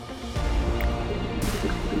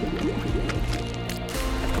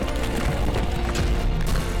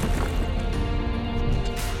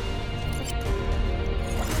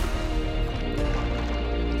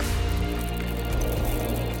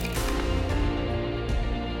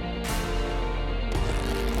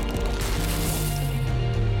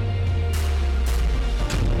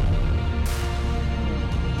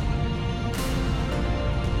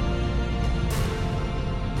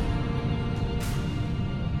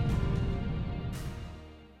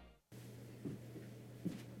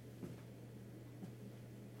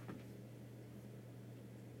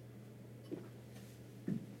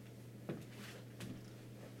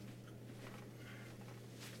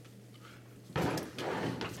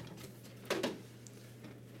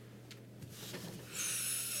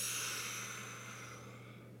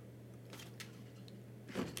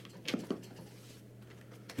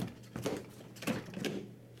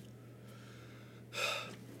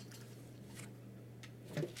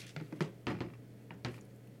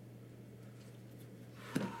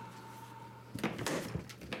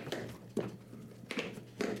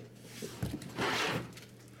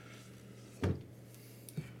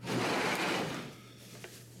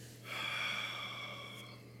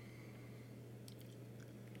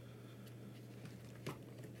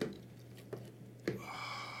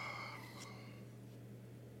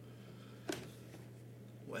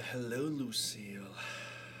Hello, Lucille.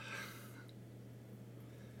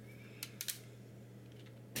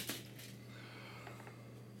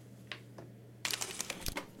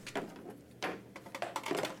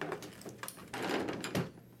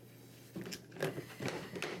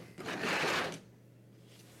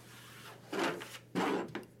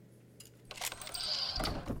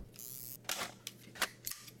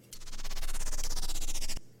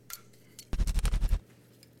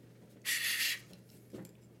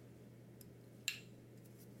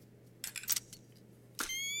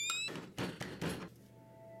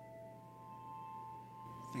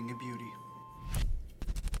 Thing of beauty.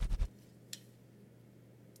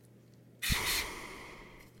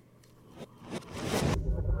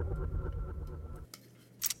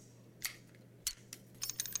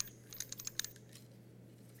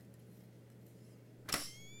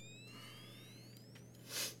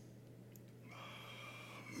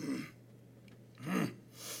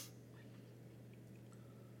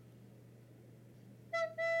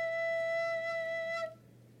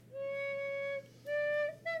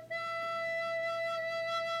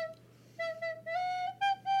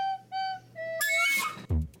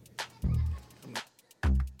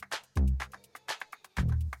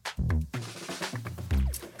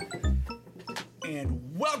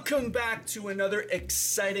 And welcome back to another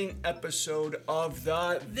exciting episode of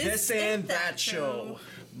the This and That Show.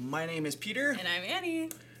 My name is Peter. And I'm Annie.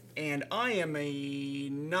 And I am a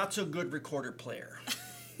not so good recorder player.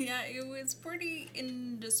 Yeah, it was pretty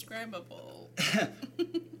indescribable.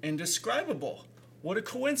 Indescribable. What a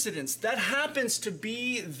coincidence. That happens to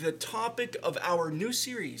be the topic of our new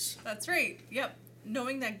series. That's right. Yep.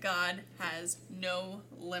 Knowing that God has no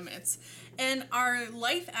limits. And our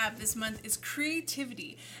life app this month is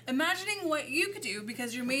creativity. Imagining what you could do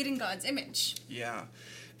because you're made in God's image. Yeah.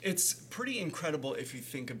 It's pretty incredible if you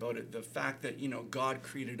think about it. The fact that, God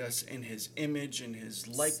created us in his image and his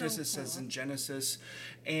likeness, it says in Genesis.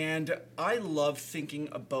 And I love thinking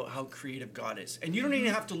about how creative God is. And you don't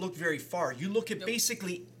even have to look very far. You look at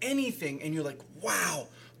basically anything and you're like, wow,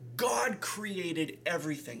 God created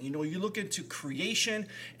everything. You look into creation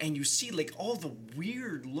and you see like all the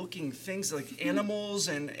weird looking things like animals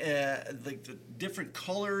and like the different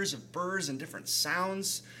colors of birds and different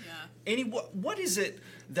sounds. Yeah. Annie, what is it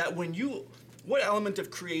that what element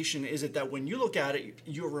of creation is it that when you look at it,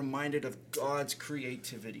 you're reminded of God's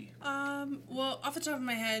creativity? Well, off the top of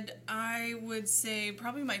my head, I would say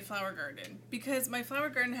probably my flower garden. Because my flower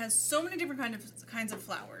garden has so many different kinds of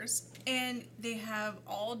flowers. And they have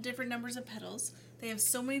all different numbers of petals. They have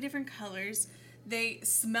so many different colors. They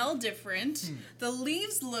smell different. The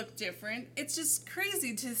leaves look different. It's just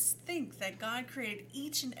crazy to think that God created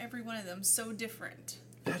each and every one of them so different.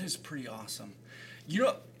 That is pretty awesome.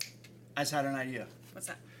 I just had an idea. What's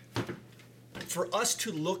that? For us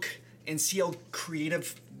to look and see how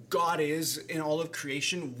creative God is in all of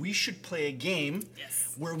creation, we should play a game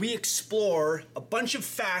where we explore a bunch of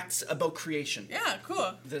facts about creation. Yeah,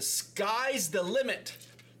 cool. The sky's the limit.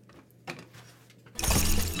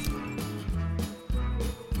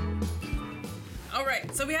 All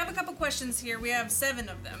right, so we have a couple questions here. We have 7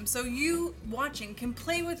 of them. So you watching can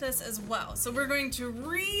play with us as well. So we're going to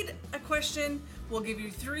read a question. We'll give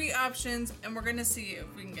you 3 options, and we're going to see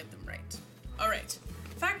if we can get them right. All right,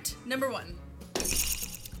 fact number 1.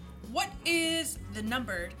 What is the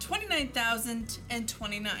number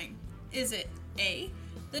 29,029? Is it A,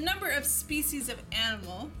 the number of species of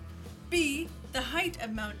animal, B, the height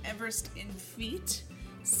of Mount Everest in feet,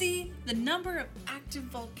 C, the number of active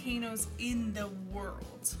volcanoes in the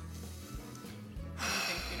world? What do you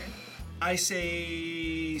think, Peter? I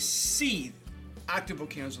say C, active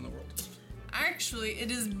volcanoes in the world. Actually,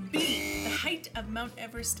 it is B, the height of Mount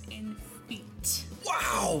Everest in feet.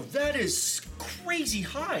 Wow, that is crazy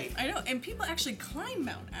high. I know, and people actually climb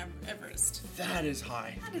Mount Everest. That is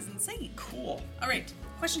high. That is insane. Cool. All right,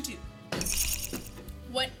 question 2.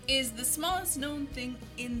 What is the smallest known thing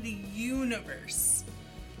in the universe?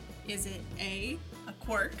 Is it A, a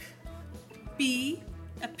quark, B,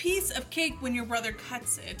 a piece of cake when your brother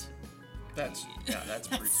cuts it? That's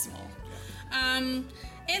pretty small. And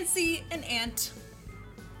C, an ant.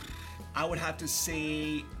 I would have to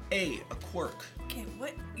say A, a quark. Okay,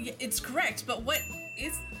 what? Yeah, it's correct, but what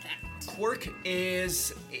is that? Quark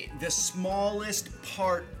is the smallest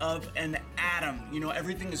part of an atom.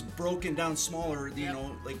 Everything is broken down smaller,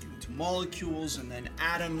 like into molecules and then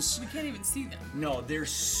atoms. We can't even see them. No, they're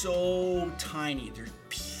so tiny. They're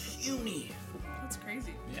puny. That's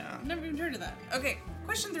crazy. Yeah. I've never even heard of that. Okay,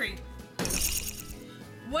 question 3.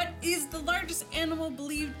 What is the largest animal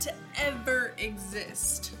believed to ever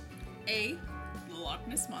exist? A, the Loch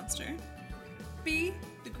Ness Monster. B,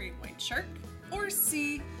 the great white shark, or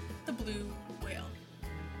C, the blue whale?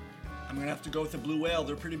 I'm gonna have to go with the blue whale.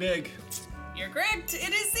 They're pretty big. You're correct.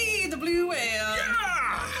 It is C, the blue whale.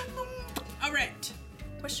 Yeah! All right.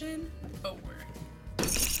 Question over.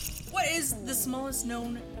 What is the smallest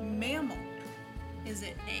known mammal? Is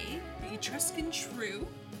it A, the Etruscan shrew,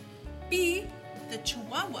 B, the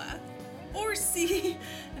chihuahua, or C,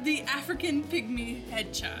 the African pygmy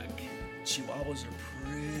hedgehog? Chihuahuas are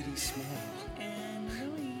pretty small. And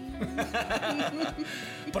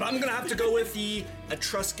But I'm gonna have to go with the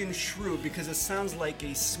Etruscan shrew because it sounds like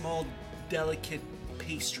a small, delicate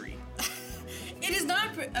pastry. it is not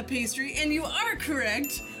a pastry, and you are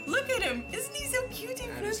correct. Look at him. Isn't he so cute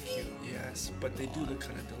and That is fluffy? cute, yes, but they do look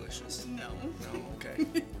kind of delicious. No. No, okay.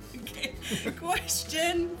 Okay.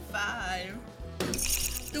 Question 5.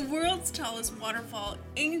 The world's tallest waterfall,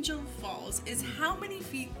 Angel Falls, is how many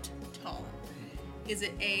feet tall? Is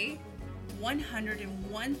it A,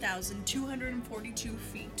 101,242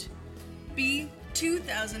 feet, B,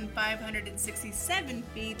 2,567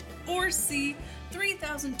 feet, or C,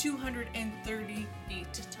 3,230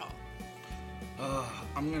 feet tall?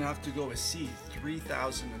 I'm gonna have to go with C,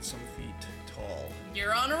 3,000 and some feet tall.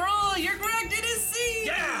 You're on a roll. You're correct. It is C.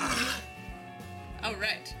 Yeah! All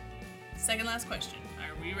right. Second last question.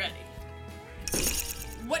 Are we ready?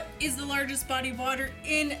 What is the largest body of water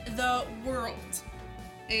in the world?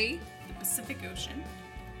 A, the Pacific Ocean,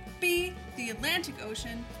 B, the Atlantic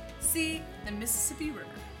Ocean, C, the Mississippi River.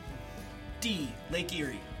 D, Lake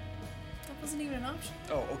Erie. That wasn't even an option.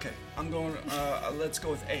 Oh, okay. I'm going, let's go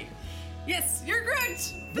with A. Yes, you're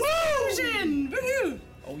correct. Woo! Pacific Ocean. Woohoo!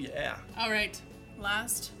 Oh, yeah. All right.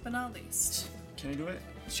 Last but not least. Can I do it?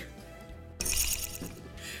 Sure.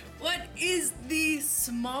 What is the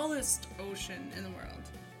smallest ocean in the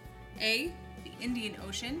world? A, the Indian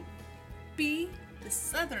Ocean, B, the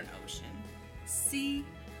Southern Ocean, C,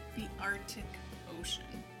 the Arctic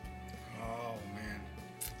Ocean. Oh, man.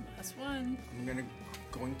 Last one. I'm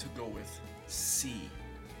going to go with C.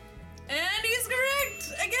 And he's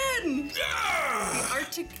correct again. Yeah! The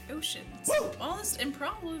Arctic Ocean. Woo! Smallest and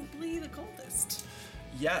probably the coldest.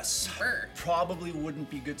 Yes. Brr. Probably wouldn't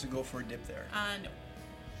be good to go for a dip there. No.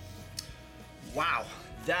 Wow.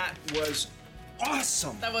 That was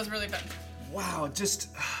awesome. That was really fun. Wow, just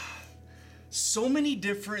so many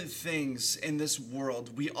different things in this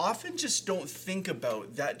world. We often just don't think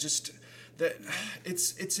about that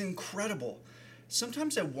it's incredible.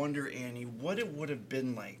 Sometimes I wonder, Annie, what it would have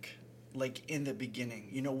been like in the beginning,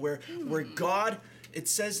 where God, it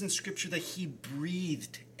says in scripture that he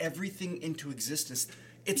breathed everything into existence.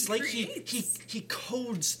 It's like he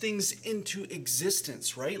codes things into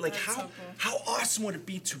existence, right? Like That's how so cool. how awesome would it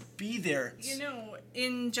be to be there?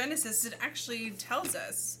 In Genesis, it actually tells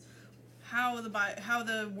us how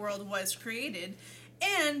the world was created,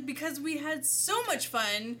 and because we had so much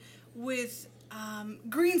fun with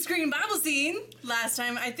green screen Bible scene last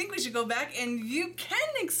time, I think we should go back and you can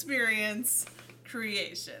experience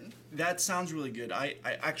creation. That sounds really good. I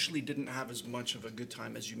actually didn't have as much of a good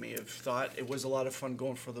time as you may have thought. It was a lot of fun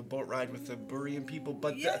going for the boat ride with the Berean people,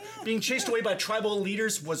 but being chased away by tribal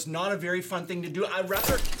leaders was not a very fun thing to do. I'd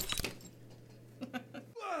rather...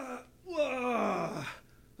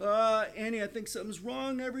 Annie, I think something's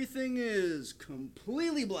wrong. Everything is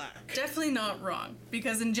completely black. Definitely not wrong,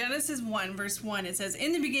 because in Genesis 1, verse 1, it says,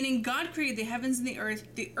 "In the beginning, God created the heavens and the earth.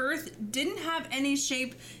 The earth didn't have any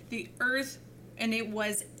shape. And it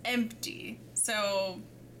was empty." So,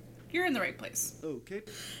 you're in the right place. Okay.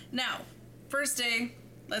 Now, first day,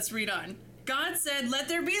 let's read on. God said, "Let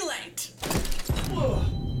there be light." Whoa.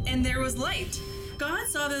 And there was light. God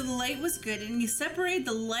saw that the light was good, and he separated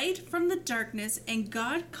the light from the darkness, and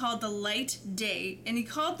God called the light day, and he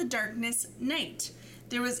called the darkness night.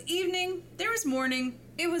 There was evening, there was morning,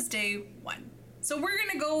 it was day 1. So we're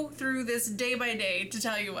gonna go through this day by day to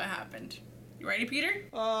tell you what happened. You ready, Peter?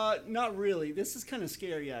 Not really. This is kind of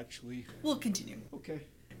scary, actually. We'll continue. Okay.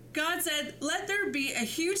 God said, "Let there be a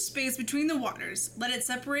huge space between the waters. Let it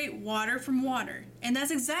separate water from water." And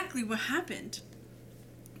that's exactly what happened.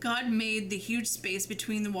 God made the huge space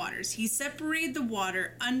between the waters. He separated the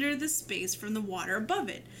water under the space from the water above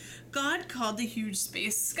it. God called the huge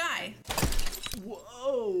space sky.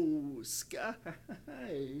 Whoa, sky.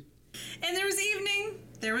 And there was evening,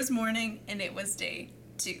 there was morning, and it was day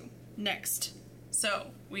 2. Next.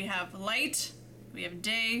 So we have light, we have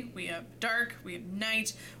day, we have dark, we have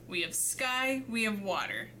night, we have sky, we have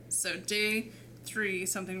water. So day 3,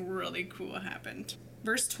 something really cool happened.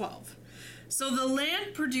 Verse 12. So the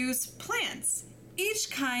land produced plants. Each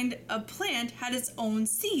kind of plant had its own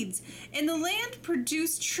seeds, and the land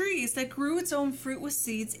produced trees that grew its own fruit with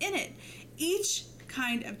seeds in it. Each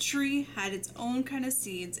kind of tree had its own kind of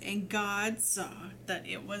seeds, and God saw that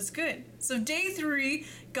it was good. So day 3,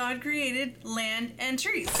 God created land and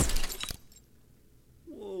trees.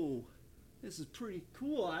 Whoa, this is pretty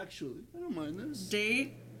cool, actually. I don't mind this.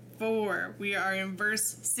 Day 4, we are in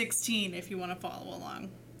verse 16 if you want to follow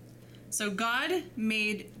along. So God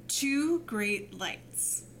made 2 great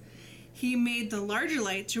lights. He made the larger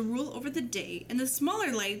light to rule over the day and the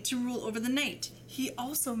smaller light to rule over the night. He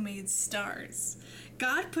also made stars.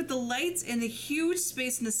 God put the lights in the huge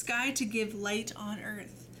space in the sky to give light on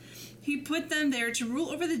earth. He put them there to rule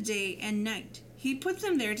over the day and night. He put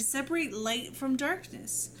them there to separate light from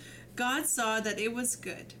darkness. God saw that it was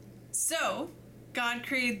good. So, God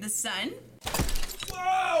created the sun.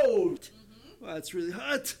 Whoa! Wow, that's really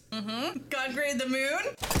hot. God created the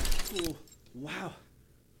moon. Oh, wow.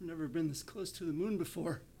 I've never been this close to the moon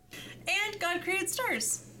before. And God created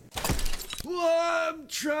stars. Whoa, I'm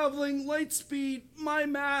traveling light speed. My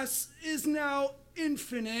mass is now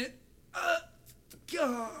infinite.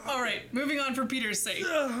 God. All right, moving on for Peter's sake.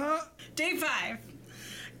 Day 5.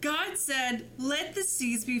 God said, "Let the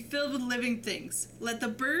seas be filled with living things. Let the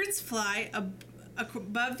birds fly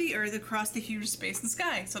above the earth across the huge space in the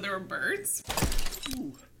sky." So there were birds.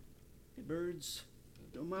 Ooh. Hey, birds.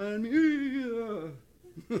 Don't mind me.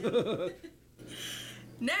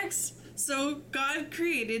 Next, so God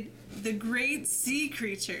created the great sea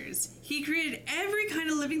creatures. He created every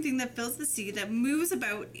kind of living thing that fills the sea that moves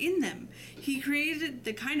about in them. He created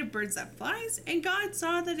the kind of birds that flies, and God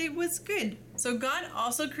saw that it was good. So God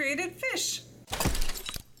also created fish.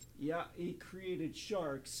 Yeah, he created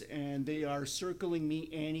sharks, and they are circling me.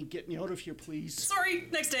 Annie, get me out of here, please. Sorry,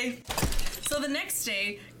 next day. So the next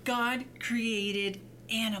day, God created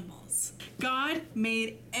animals. God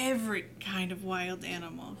made every kind of wild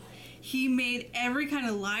animal. He made every kind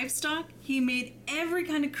of livestock. He made every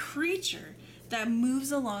kind of creature that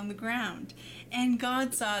moves along the ground. And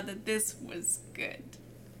God saw that this was good.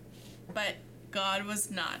 But God was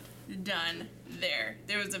not done there.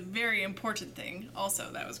 There was a very important thing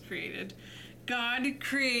also that was created. God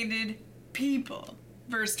created people.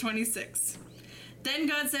 Verse 26. Then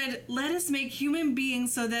God said, "Let us make human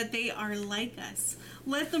beings so that they are like us.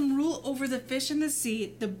 Let them rule over the fish in the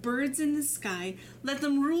sea, the birds in the sky. Let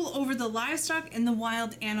them rule over the livestock and the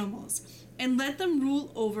wild animals. And let them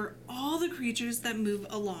rule over all the creatures that move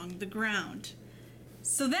along the ground."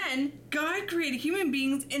 So then, God created human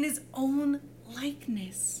beings in his own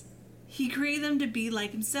likeness. He created them to be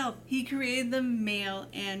like himself. He created them male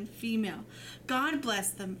and female. God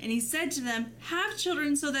blessed them, and he said to them, "Have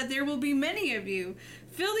children so that there will be many of you.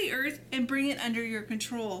 Fill the earth and bring it under your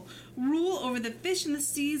control. Rule over the fish in the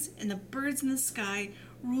seas and the birds in the sky.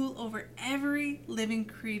 Rule over every living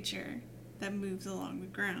creature that moves along the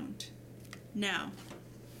ground." Now,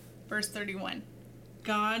 verse 31.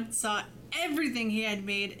 God saw everything he had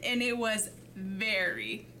made, and it was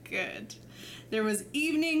very good. There was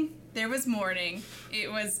evening, there was morning.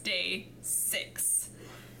 It was day 6.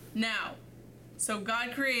 Now, so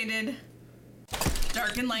God created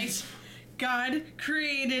dark and light. God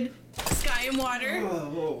created sky and water.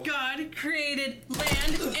 Whoa. God created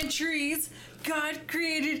land and trees. God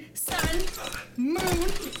created sun,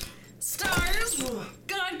 moon, stars.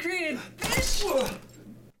 God created fish,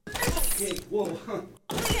 Okay, whoa.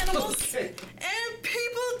 all the animals, Okay. and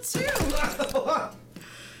people too.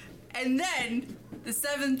 And then, the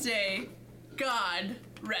 7th day, God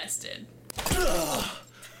rested.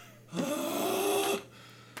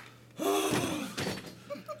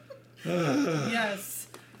 Yes.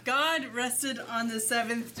 God rested on the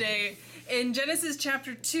 7th day. In Genesis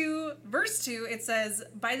chapter 2, verse 2, it says,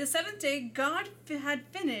 "By the 7th day, God had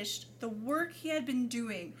finished the work he had been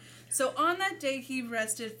doing. So on that day, he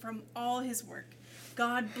rested from all his work.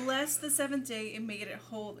 God blessed the 7th day and made it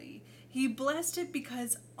holy. He blessed it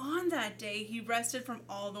because on that day, he rested from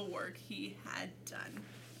all the work he had done."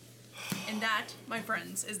 And that, my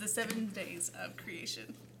friends, is the 7 days of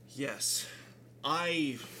creation. Yes,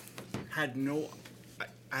 I had no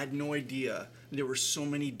idea there were so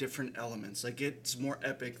many different elements. Like, it's more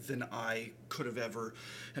epic than I could have ever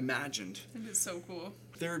imagined. It is so cool.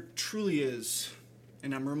 There truly is,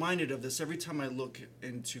 and I'm reminded of this every time I look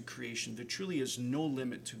into creation, there truly is no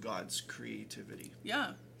limit to God's creativity.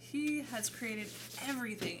 Yeah, he has created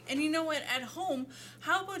everything. And you know what? At home,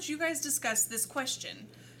 how about you guys discuss this question?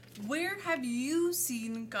 Where have you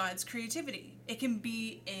seen God's creativity? It can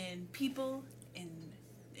be in people, in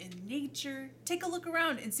nature. Take a look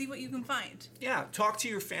around and see what you can find. Yeah, talk to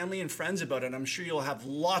your family and friends about it. I'm sure you'll have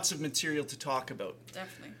lots of material to talk about.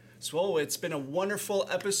 Definitely. So it's been a wonderful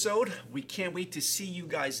episode. We can't wait to see you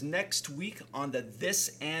guys next week on the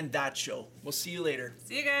This and That Show. We'll see you later.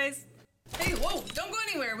 See you guys. Hey, whoa, don't go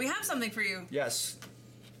anywhere. We have something for you. Yes.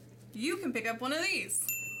 You can pick up one of these.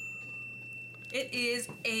 It is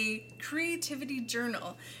a creativity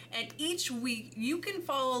journal, and each week you can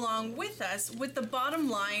follow along with us with the bottom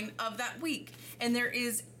line of that week. And there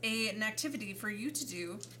is an activity for you to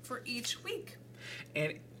do for each week.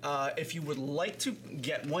 And if you would like to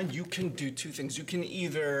get one, you can do two things. You can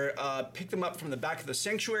either pick them up from the back of the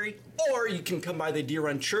sanctuary, or you can come by the Deer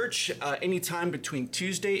Run Church anytime between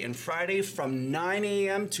Tuesday and Friday from 9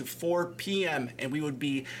 a.m. to 4 p.m. And we would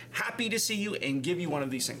be happy to see you and give you one of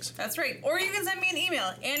these things. That's right. Or you can send me an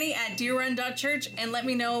email, Annie@deerrun.church, and let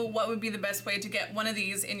me know what would be the best way to get one of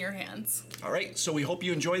these in your hands. All right, so we hope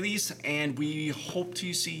you enjoy these, and we hope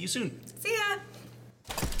to see you soon. See ya!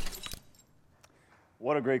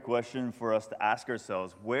 What a great question for us to ask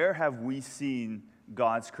ourselves. Where have we seen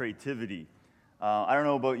God's creativity? I don't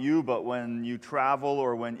know about you, but when you travel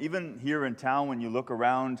or when even here in town, when you look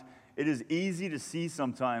around, it is easy to see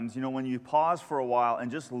sometimes, when you pause for a while and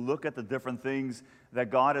just look at the different things that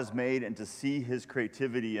God has made and to see his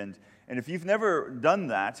creativity. And if you've never done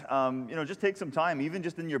that, just take some time, even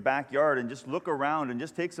just in your backyard, and just look around and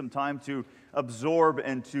just take some time to absorb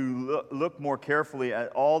and to look more carefully at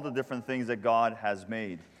all the different things that God has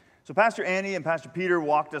made. So Pastor Annie and Pastor Peter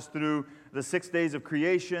walked us through the 6 days of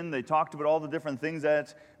creation. They talked about all the different things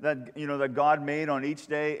that God made on each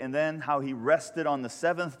day, and then how he rested on the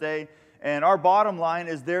seventh day. And our bottom line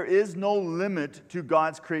is there is no limit to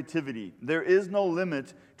God's creativity. There is no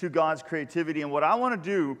limit to God's creativity. And what I want to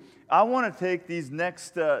do, I want to take these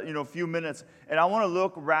next few minutes, and I want to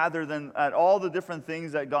look rather than at all the different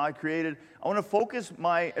things that God created. I want to focus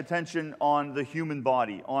my attention on the human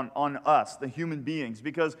body, on us, the human beings.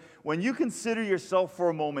 Because when you consider yourself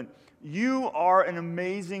for a moment, you are an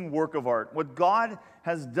amazing work of art. What God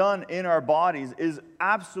has done in our bodies is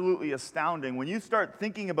absolutely astounding. When you start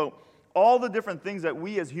thinking about all the different things that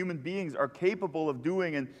we as human beings are capable of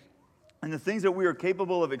doing and the things that we are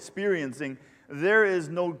capable of experiencing, there is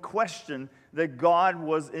no question that God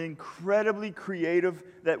was incredibly creative,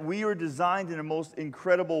 that we are designed in a most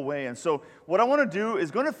incredible way. And so what I want to do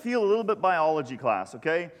is going to feel a little bit biology class,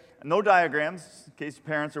 okay? No diagrams, in case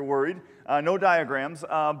parents are worried. No diagrams,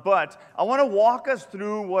 but I want to walk us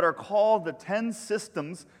through what are called the 10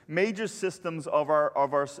 systems, major systems of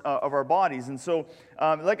our bodies. And so,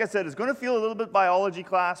 like I said, it's going to feel a little bit biology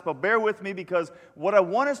class, but bear with me, because what I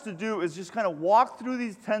want us to do is just kind of walk through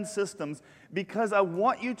these 10 systems, because I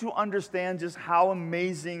want you to understand just how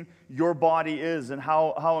amazing your body is and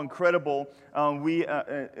how incredible we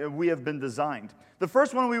have been designed. The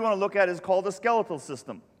first one we want to look at is called the skeletal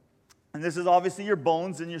system. And this is obviously your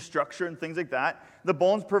bones and your structure and things like that. The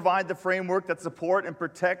bones provide the framework that support and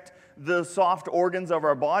protect the soft organs of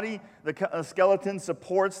our body. The skeleton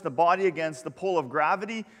supports the body against the pull of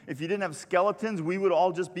gravity. If you didn't have skeletons, we would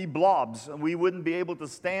all just be blobs. We wouldn't be able to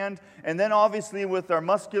stand. And then obviously with our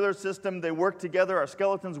muscular system, they work together. Our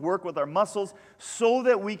skeletons work with our muscles so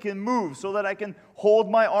that we can move, so that I can hold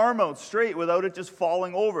my arm out straight without it just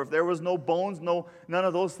falling over. If there was no bones, none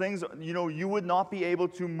of those things, you would not be able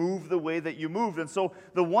to move the way that you moved. And so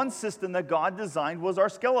the one system that God designed was our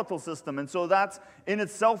skeletal system. And so that's in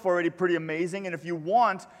itself already pretty amazing. And if you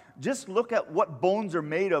want, just look at what bones are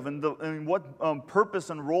made of and what purpose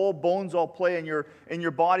and role bones all play in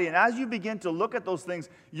your body. And as you begin to look at those things,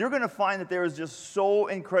 you're going to find that there is just so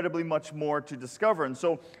incredibly much more to discover. And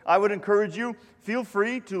so I would encourage you, feel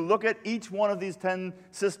free to look at each one of these 10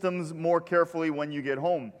 systems more carefully when you get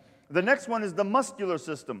home. The next one is the muscular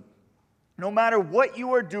system. No matter what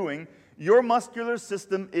you are doing, your muscular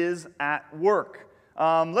system is at work.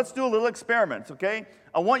 Let's do a little experiment, okay?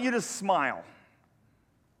 I want you to smile.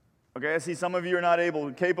 Okay, I see some of you are not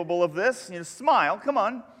capable of this. Smile, come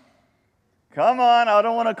on. Come on, I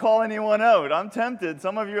don't want to call anyone out. I'm tempted.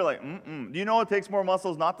 Some of you are like, Do you know it takes more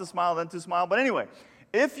muscles not to smile than to smile? But anyway,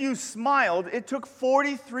 if you smiled, it took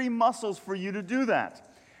 43 muscles for you to do that.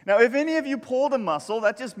 Now, if any of you pulled a muscle,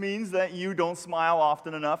 that just means that you don't smile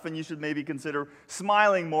often enough, and you should maybe consider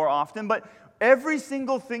smiling more often. But every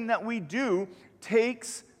single thing that we do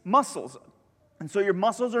takes muscles. And so your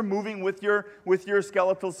muscles are moving with your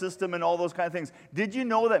skeletal system and all those kind of things. Did you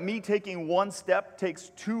know that me taking one step takes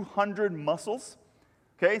 200 muscles?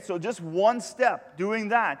 Okay, so just one step doing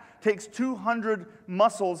that takes 200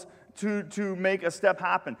 muscles to make a step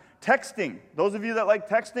happen. Texting, those of you that like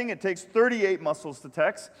texting, it takes 38 muscles to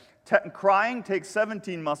text. Crying takes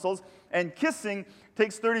 17 muscles. And kissing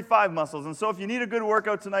takes 35 muscles. And so if you need a good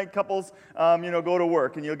workout tonight, couples, go to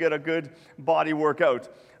work and you'll get a good body workout.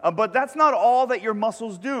 But that's not all that your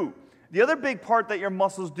muscles do. The other big part that your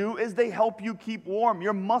muscles do is they help you keep warm.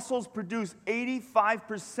 Your muscles produce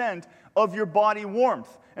 85% of your body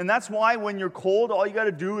warmth. And that's why when you're cold, all you got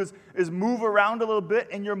to do is move around a little bit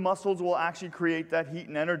and your muscles will actually create that heat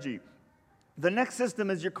and energy. The next system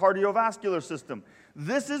is your cardiovascular system.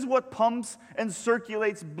 This is what pumps and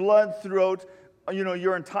circulates blood throughout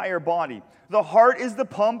your entire body. The heart is the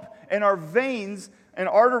pump, and our veins and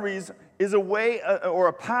arteries is a way or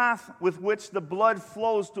a path with which the blood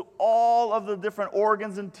flows to all of the different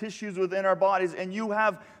organs and tissues within our bodies. And you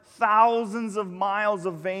have thousands of miles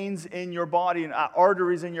of veins in your body and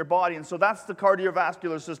arteries in your body. And so that's the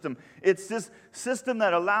cardiovascular system. It's this system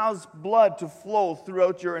that allows blood to flow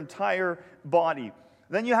throughout your entire body.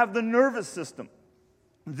 Then you have the nervous system.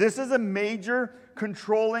 This is a major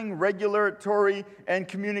controlling, regulatory, and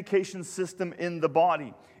communication system in the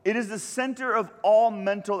body. It is the center of all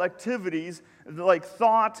mental activities like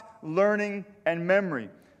thought, learning, and memory.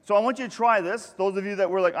 So I want you to try this. Those of you that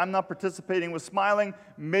were like, I'm not participating with smiling,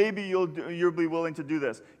 maybe you'll be willing to do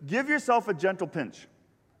this. Give yourself a gentle pinch.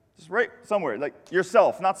 Just right somewhere, like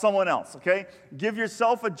yourself, not someone else, okay? Give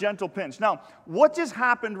yourself a gentle pinch. Now, what just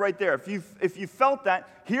happened right there? If you felt that,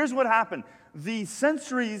 here's what happened. The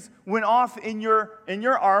sensories went off in your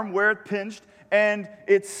arm where it pinched, and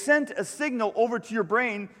it sent a signal over to your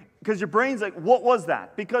brain, because your brain's like, what was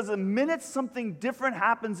that? Because the minute something different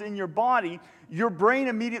happens in your body, your brain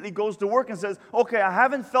immediately goes to work and says, okay, I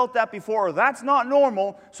haven't felt that before, or that's not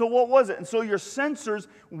normal, so what was it? And so your sensors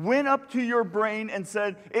went up to your brain and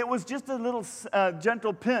said, it was just a little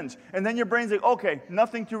gentle pinch. And then your brain's like, okay,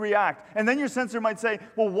 nothing to react. And then your sensor might say,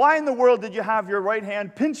 well, why in the world did you have your right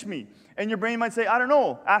hand pinch me? And your brain might say, I don't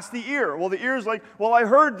know, ask the ear. Well, the ear's like, well, I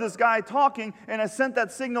heard this guy talking, and I sent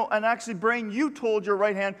that signal, and actually, brain, you told your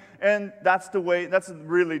right hand, and that's the way, that's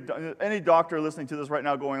really, any doctor listening to this right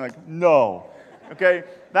now going like, no. Okay,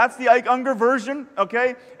 that's the Ike Unger version,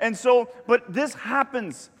 okay? And so, but this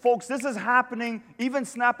happens, folks, this is happening, even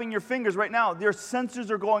snapping your fingers right now. Your sensors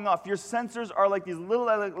are going off. Your sensors are like these little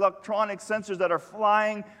electronic sensors that are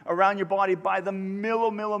flying around your body by the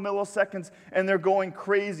milliseconds, and they're going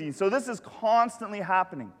crazy. So this is constantly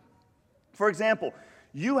happening. For example,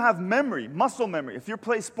 you have memory, muscle memory. If you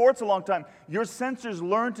play sports a long time, your sensors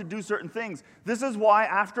learn to do certain things. This is why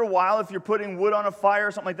after a while, if you're putting wood on a fire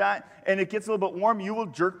or something like that, and it gets a little bit warm, you will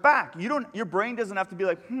jerk back. Your brain doesn't have to be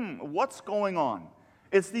like, what's going on?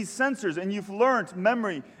 It's these sensors, and you've learned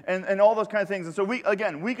memory and all those kind of things. And so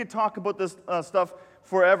we could talk about this stuff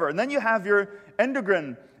forever. And then you have your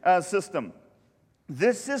endocrine system.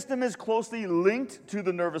 This system is closely linked to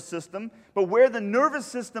the nervous system, but where the nervous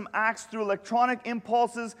system acts through electronic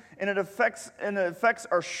impulses and its effects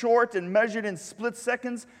are short and measured in split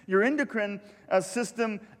seconds, your endocrine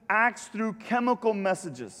system acts through chemical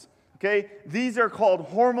messages. Okay? These are called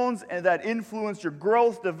hormones and that influence your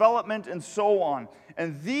growth, development, and so on.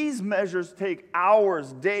 And these measures take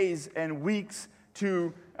hours, days, and weeks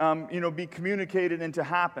to be communicated and to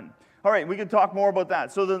happen. All right, we can talk more about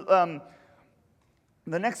that. So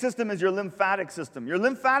the next system is your lymphatic system. Your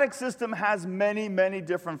lymphatic system has many, many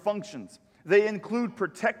different functions. They include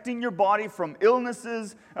protecting your body from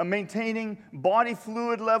illnesses, maintaining body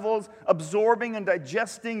fluid levels, absorbing and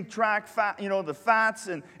digesting the fats,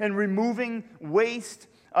 and removing waste.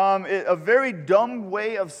 A very dumb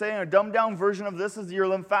way of saying, a dumbed down version of this is your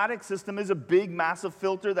lymphatic system is a big, massive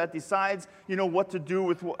filter that decides, what to do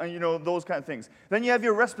with, those kind of things. Then you have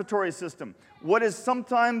your respiratory system. What is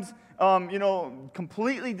sometimes,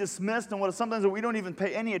 completely dismissed, and what is sometimes that we don't even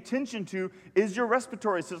pay any attention to is your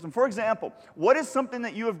respiratory system. For example, what is something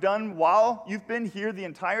that you have done while you've been here the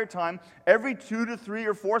entire time, every 2 to 3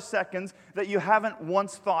 or 4 seconds, that you haven't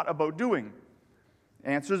once thought about doing?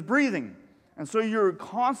 Answer is breathing. And so you're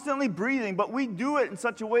constantly breathing, but we do it in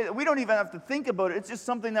such a way that we don't even have to think about it. It's just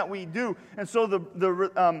something that we do. And so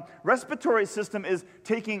the respiratory system is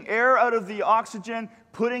taking air out of the oxygen,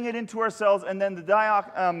 putting it into our cells, and then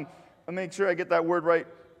I'll make sure I get that word right.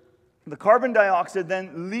 The carbon dioxide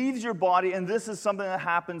then leaves your body, and this is something that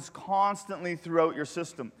happens constantly throughout your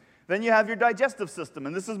system. Then you have your digestive system,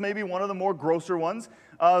 and this is maybe one of the more grosser ones.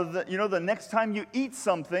 The next time you eat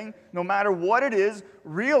something, no matter what it is,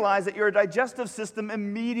 realize that your digestive system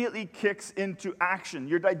immediately kicks into action.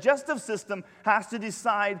 Your digestive system has to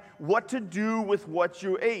decide what to do with what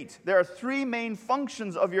you ate. There are 3 main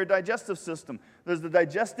functions of your digestive system. There's the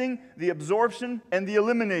digesting, the absorption, and the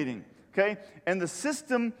eliminating. Okay? And the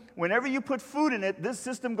system, whenever you put food in it, this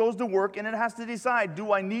system goes to work and it has to decide,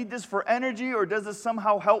 do I need this for energy or does this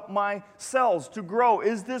somehow help my cells to grow?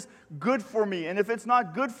 Is this good for me? And if it's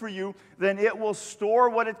not good for you, then it will store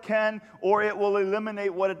what it can or it will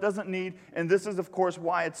eliminate what it doesn't need. And this is, of course,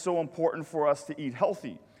 why it's so important for us to eat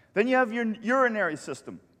healthy. Then you have your urinary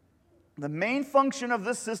system. The main function of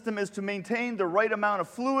this system is to maintain the right amount of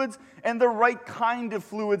fluids and the right kind of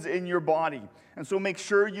fluids in your body. And so make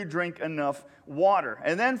sure you drink enough water.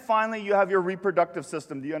 And then finally, you have your reproductive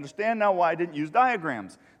system. Do you understand now why I didn't use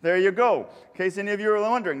diagrams? There you go, in case any of you are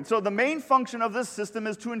wondering. So the main function of this system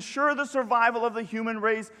is to ensure the survival of the human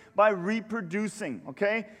race by reproducing,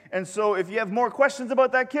 okay? And so if you have more questions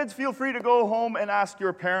about that, kids, feel free to go home and ask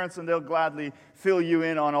your parents, and they'll gladly fill you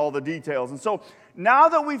in on all the details. And so now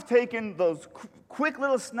that we've taken those quick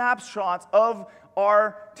little snapshots of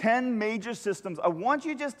our 10 major systems, I want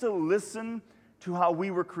you just to listen to how we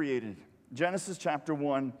were created. Genesis chapter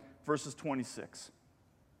 1, verses 26.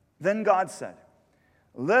 Then God said,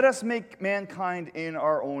 "Let us make mankind in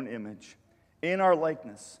our own image, in our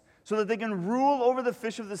likeness, so that they can rule over the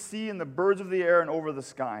fish of the sea and the birds of the air and over the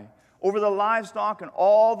sky, over the livestock and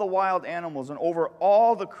all the wild animals, and over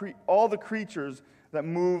all the creatures that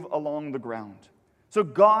move along the ground." So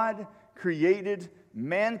God created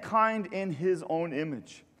mankind in his own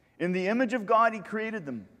image. In the image of God, he created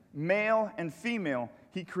them. Male and female,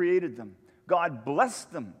 he created them. God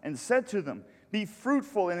blessed them and said to them, "Be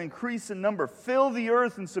fruitful and increase in number. Fill the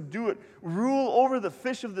earth and subdue it. Rule over the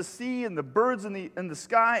fish of the sea and the birds in the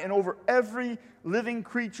sky and over every living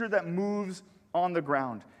creature that moves on the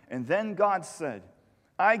ground." And then God said,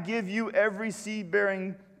 "I give you every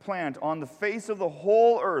seed-bearing plant on the face of the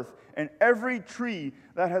whole earth and every tree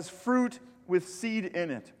that has fruit with seed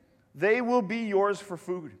in it. They will be yours for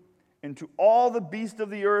food. And to all the beasts of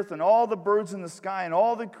the earth and all the birds in the sky and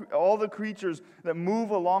all the creatures that move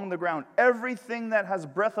along the ground, everything that has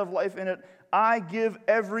breath of life in it, I give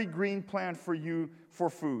every green plant for you for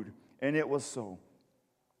food." And it was so.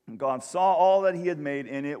 And God saw all that he had made,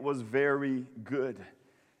 and it was very good.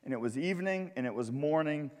 And it was evening, and it was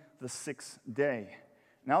morning, the sixth day.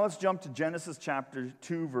 Now let's jump to Genesis chapter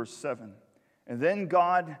 2, verse 7. "And then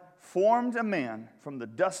God formed a man from the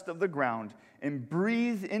dust of the ground and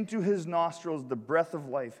breathed into his nostrils the breath of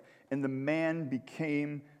life, and the man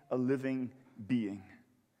became a living being."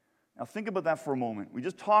 Now think about that for a moment. We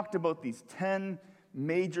just talked about these 10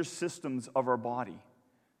 major systems of our body.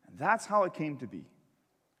 And that's how it came to be.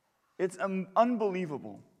 It's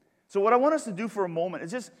unbelievable. So what I want us to do for a moment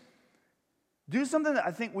is just do something that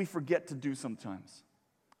I think we forget to do sometimes.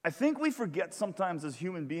 I think we forget sometimes as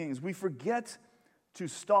human beings, we forget to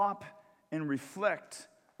stop and reflect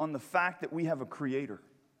on the fact that we have a creator.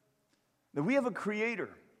 That we have a creator.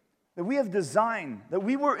 That we have design. That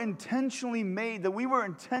we were intentionally made. That we were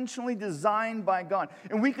intentionally designed by God.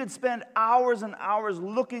 And we could spend hours and hours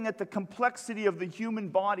looking at the complexity of the human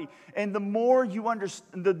body. And the more you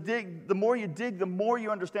the more you dig, the more you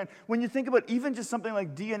understand. When you think about even just something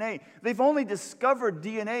like DNA, they've only discovered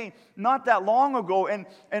DNA not that long ago.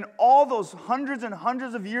 And all those hundreds and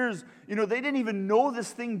hundreds of years, they didn't even know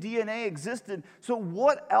this thing DNA existed. So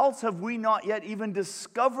what else have we not yet even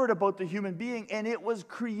discovered about the human being? And it was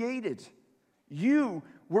created. You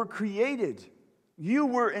were created. You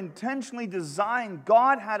were intentionally designed.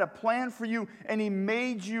 God had a plan for you, and he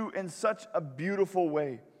made you in such a beautiful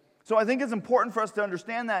way. So I think it's important for us to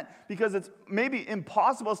understand that, because it's maybe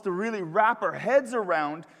impossible for us to really wrap our heads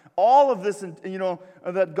around all of this,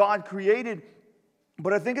 that God created.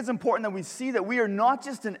 But I think it's important that we see that we are not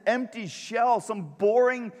just an empty shell, some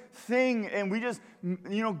boring thing, and we just,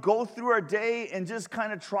 go through our day and just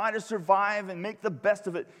kind of try to survive and make the best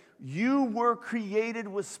of it. You were created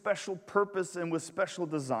with special purpose and with special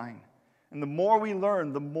design. And the more we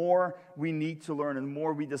learn, the more we need to learn, and the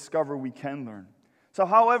more we discover we can learn. So,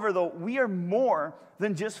 however, though, we are more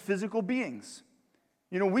than just physical beings.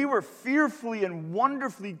 We were fearfully and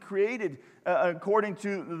wonderfully created, according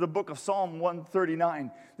to the book of Psalm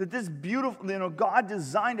 139. That this beautiful, God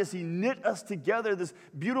designed us, he knit us together, this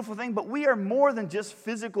beautiful thing. But we are more than just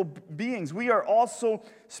physical beings. We are also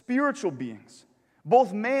spiritual beings.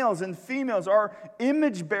 Both males and females are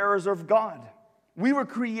image bearers of God. We were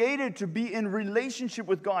created to be in relationship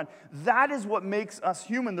with God. That is what makes us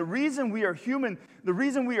human. The reason we are human, the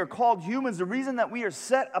reason we are called humans, the reason that we are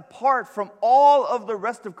set apart from all of the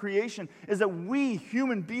rest of creation is that we,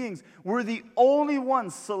 human beings, were the only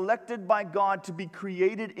ones selected by God to be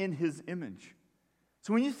created in his image.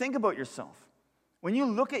 So when you think about yourself, when you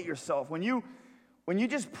look at yourself, when you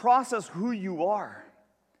just process who you are,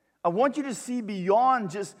 I want you to see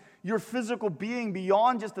beyond just your physical being,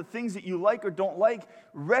 beyond just the things that you like or don't like.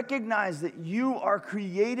 Recognize that you are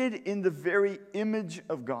created in the very image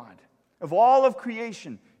of God. Of all of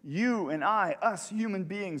creation, you and I, us human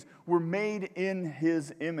beings, were made in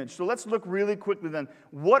His image. So let's look really quickly then.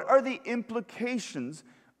 What are the implications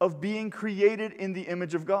of being created in the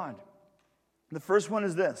image of God? The first one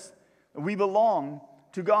is this: we belong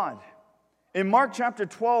to God. In Mark chapter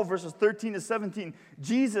 12, verses 13 to 17,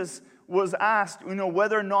 Jesus was asked,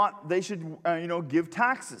 whether or not they should, give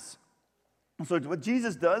taxes. So what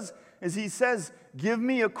Jesus does is He says, give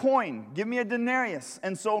me a coin, give me a denarius.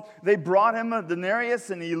 And so they brought Him a denarius,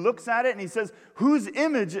 and He looks at it, and He says, whose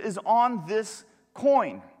image is on this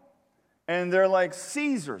coin? And they're like,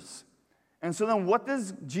 Caesar's. And so then what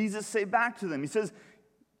does Jesus say back to them? He says,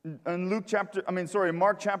 in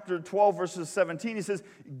Mark chapter 12, verses 17, He says,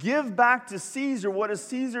 give back to Caesar what is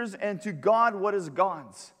Caesar's, and to God what is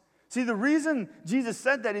God's. See, the reason Jesus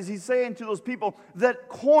said that is He's saying to those people that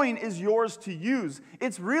coin is yours to use.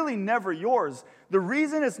 It's really never yours. The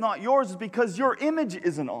reason it's not yours is because your image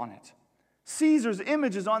isn't on it. Caesar's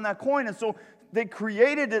image is on that coin, and so they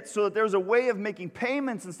created it so that there's a way of making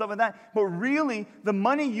payments and stuff like that. But really, the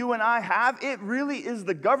money you and I have, it really is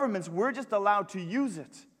the government's. We're just allowed to use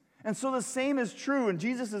it. And so the same is true, and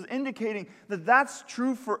Jesus is indicating that that's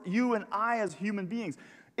true for you and I as human beings.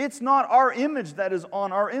 It's not our image that is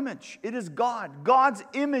on our image. It is God. God's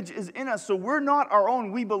image is in us, so we're not our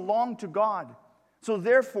own. We belong to God. So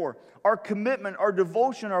therefore, our commitment, our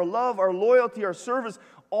devotion, our love, our loyalty, our service,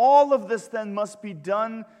 all of this then must be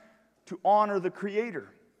done to honor the Creator,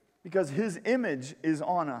 because His image is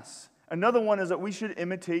on us. Another one is that we should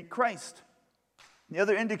imitate Christ. The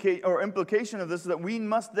other implication of this is that we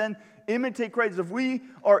must then imitate Christ. If we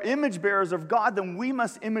are image bearers of God, then we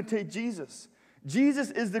must imitate Jesus. Jesus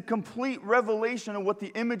is the complete revelation of what the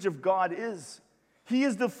image of God is. He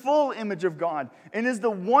is the full image of God and is the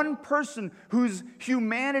one person whose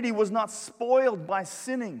humanity was not spoiled by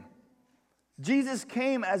sinning. Jesus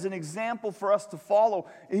came as an example for us to follow.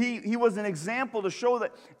 He was an example to show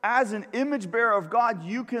that as an image bearer of God,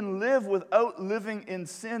 you can live without living in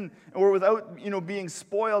sin or without, being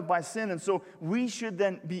spoiled by sin. And so we should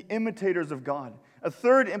then be imitators of God. A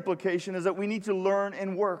third implication is that we need to learn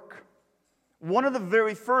and work. One of the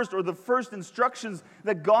very first, or the first instructions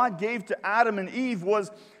that God gave to Adam and Eve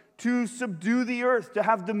was to subdue the earth, to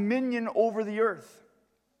have dominion over the earth.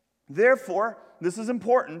 Therefore, this is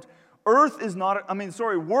important, work is not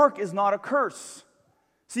a curse.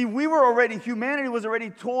 See, humanity was already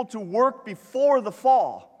told to work before the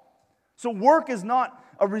fall. So work is not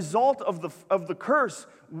a result of the curse.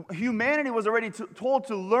 Humanity was already told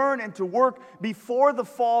to learn and to work before the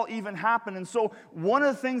fall even happened. And so one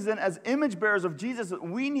of the things then as image bearers of Jesus,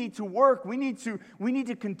 we need to work. We need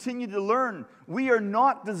to continue to learn. We are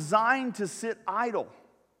not designed to sit idle.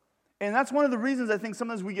 And that's one of the reasons I think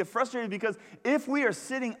sometimes we get frustrated, because if we are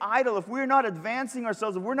sitting idle, if we're not advancing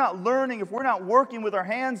ourselves, if we're not learning, if we're not working with our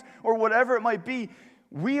hands or whatever it might be,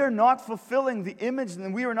 we are not fulfilling the image,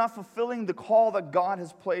 and we are not fulfilling the call that God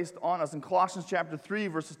has placed on us. In Colossians chapter 3,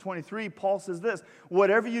 verses 23, Paul says this: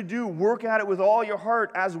 whatever you do, work at it with all your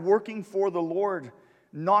heart as working for the Lord,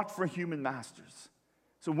 not for human masters.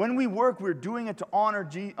 So when we work, we're doing it to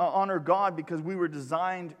honor God, because we were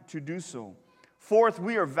designed to do so. Fourth,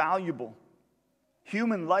 we are valuable.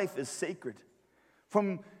 Human life is sacred.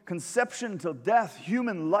 From conception till death,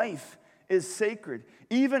 human life is sacred.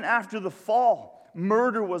 Even after the fall,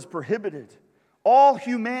 murder was prohibited. All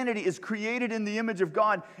humanity is created in the image of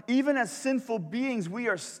God. Even as sinful beings, we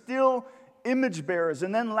are still image bearers.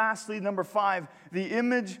 And then lastly, number 5, the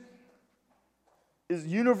image is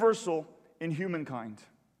universal in humankind.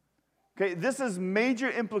 Okay, this has major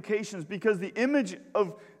implications, because the image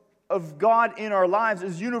of God in our lives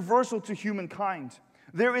is universal to humankind.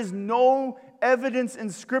 There is no evidence in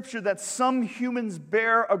Scripture that some humans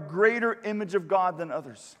bear a greater image of God than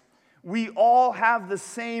others. We all have the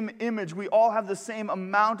same image. We all have the same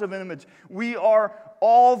amount of image. We are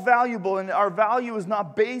all valuable, and our value is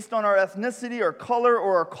not based on our ethnicity, our color,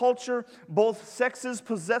 or our culture. Both sexes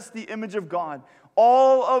possess the image of God.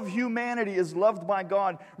 All of humanity is loved by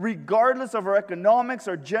God, regardless of our economics,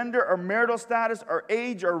 our gender, our marital status, our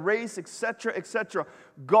age, our race, etc., etc.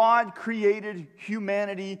 God created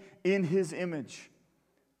humanity in His image.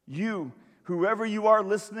 You, whoever you are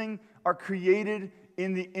listening, are created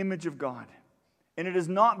in the image of God. And it is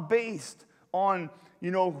not based on,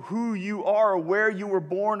 who you are or where you were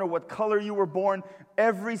born or what color you were born.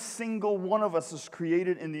 Every single one of us is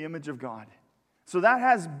created in the image of God. So that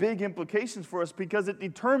has big implications for us, because it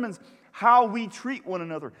determines how we treat one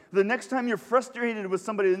another. The next time you're frustrated with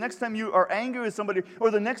somebody, the next time you are angry with somebody,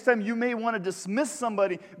 or the next time you may want to dismiss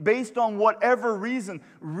somebody based on whatever reason,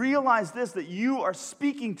 realize this, that you are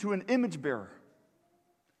speaking to an image bearer.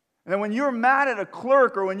 And then when you're mad at a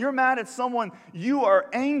clerk or when you're mad at someone, you are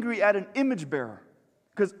angry at an image bearer.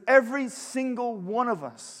 Because every single one of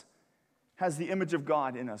us has the image of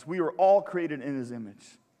God in us. We are all created in His image.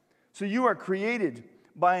 So you are created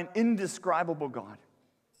by an indescribable God.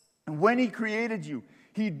 And when He created you,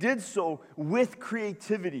 He did so with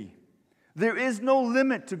creativity. There is no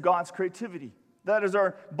limit to God's creativity. That is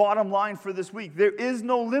our bottom line for this week. There is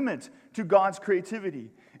no limit to God's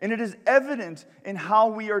creativity. And it is evident in how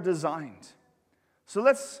we are designed. So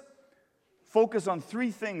let's focus on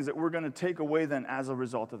three things that we're going to take away then as a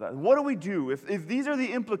result of that. What do we do? If these are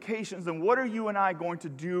the implications, then what are you and I going to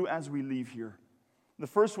do as we leave here? The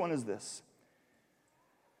first one is this.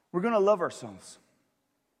 We're going to love ourselves.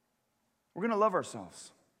 We're going to love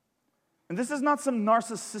ourselves. And this is not some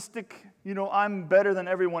narcissistic, I'm better than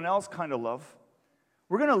everyone else kind of love.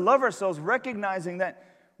 We're going to love ourselves recognizing that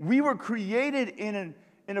we were created in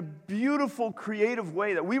a beautiful, creative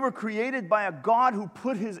way, that we were created by a God who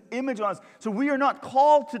put His image on us. So we are not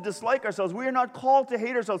called to dislike ourselves. We are not called to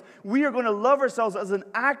hate ourselves. We are going to love ourselves as an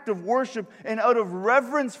act of worship and out of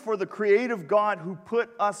reverence for the creative God who put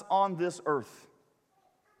us on this earth.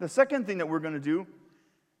 The second thing that we're going to do,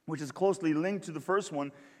 which is closely linked to the first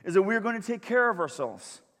one, is that we're going to take care of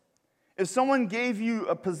ourselves. If someone gave you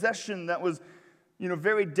a possession that was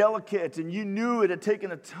very delicate, and you knew it had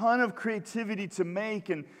taken a ton of creativity to make,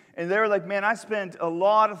 and they were like, man, I spent a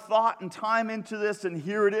lot of thought and time into this, and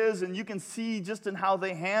here it is, and you can see just in how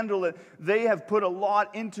they handle it, they have put a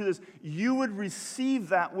lot into this. You would receive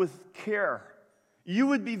that with care. You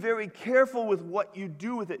would be very careful with what you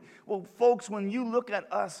do with it. Well, folks, when you look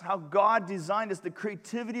at us, how God designed us, the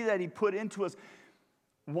creativity that He put into us,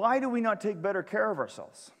 why do we not take better care of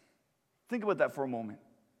ourselves? Think about that for a moment.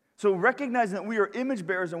 So recognizing that we are image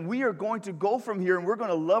bearers and we are going to go from here and we're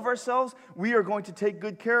going to love ourselves, we are going to take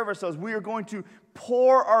good care of ourselves, we are going to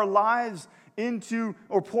pour our lives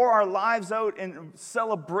out in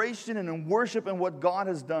celebration and in worship and what God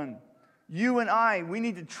has done. You and I, we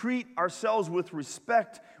need to treat ourselves with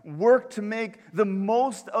respect, work to make the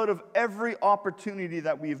most out of every opportunity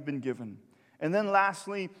that we have been given. And then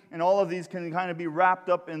lastly, and all of these can kind of be wrapped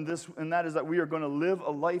up in this, and that is that we are going to live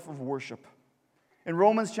a life of worship. In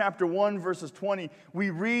Romans chapter 1, verses 20,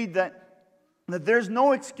 we read that there's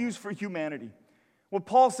no excuse for humanity. What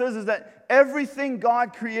Paul says is that everything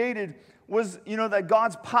God created was, that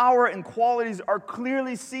God's power and qualities are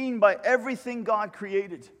clearly seen by everything God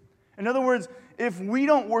created. In other words, if we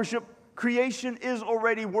don't worship, creation is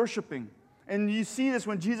already worshiping. And you see this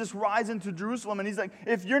when Jesus rides into Jerusalem, and He's like,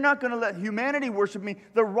 if you're not going to let humanity worship me,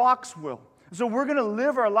 the rocks will. So we're going to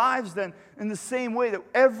live our lives then in the same way, that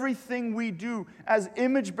everything we do as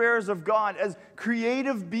image bearers of God, as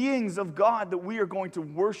creative beings of God, that we are going to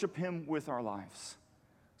worship Him with our lives.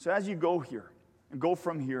 So as you go here and go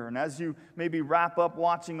from here, and as you maybe wrap up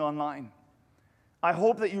watching online, I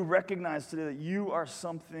hope that you recognize today that you are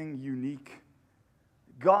something unique.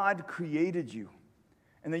 God created you,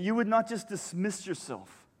 and that you would not just dismiss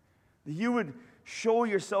yourself, that you would show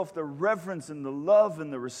yourself the reverence and the love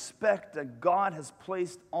and the respect that God has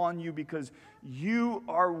placed on you, because you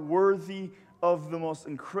are worthy of the most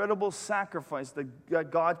incredible sacrifice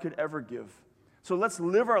that God could ever give. So let's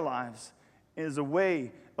live our lives as a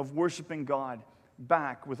way of worshiping God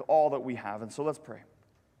back with all that we have. And so let's pray.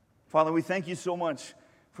 Father, we thank You so much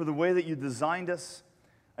for the way that You designed us.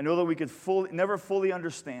 I know that we could never fully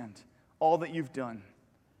understand all that You've done.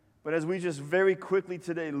 But as we just very quickly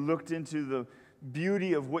today looked into the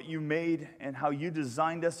beauty of what You made and how You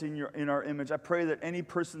designed us in our image, I pray that any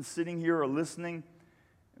person sitting here or listening,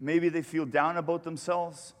 maybe they feel down about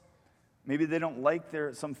themselves, maybe they don't like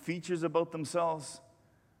some features about themselves,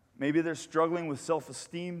 maybe they're struggling with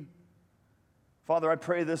self-esteem. Father, I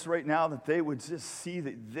pray this right now, that they would just see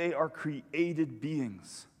that they are created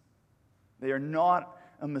beings. They are not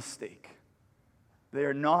a mistake. They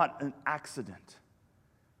are not an accident.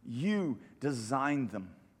 You designed them.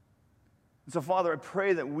 And so, Father, I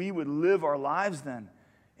pray that we would live our lives then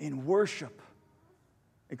in worship,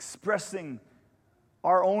 expressing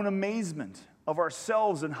our own amazement of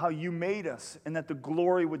ourselves and how You made us, and that the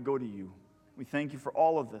glory would go to You. We thank You for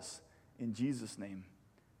all of this. In Jesus' name,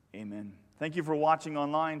 amen. Thank you for watching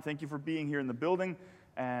online. Thank you for being here in the building,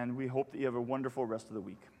 and we hope that you have a wonderful rest of the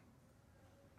week.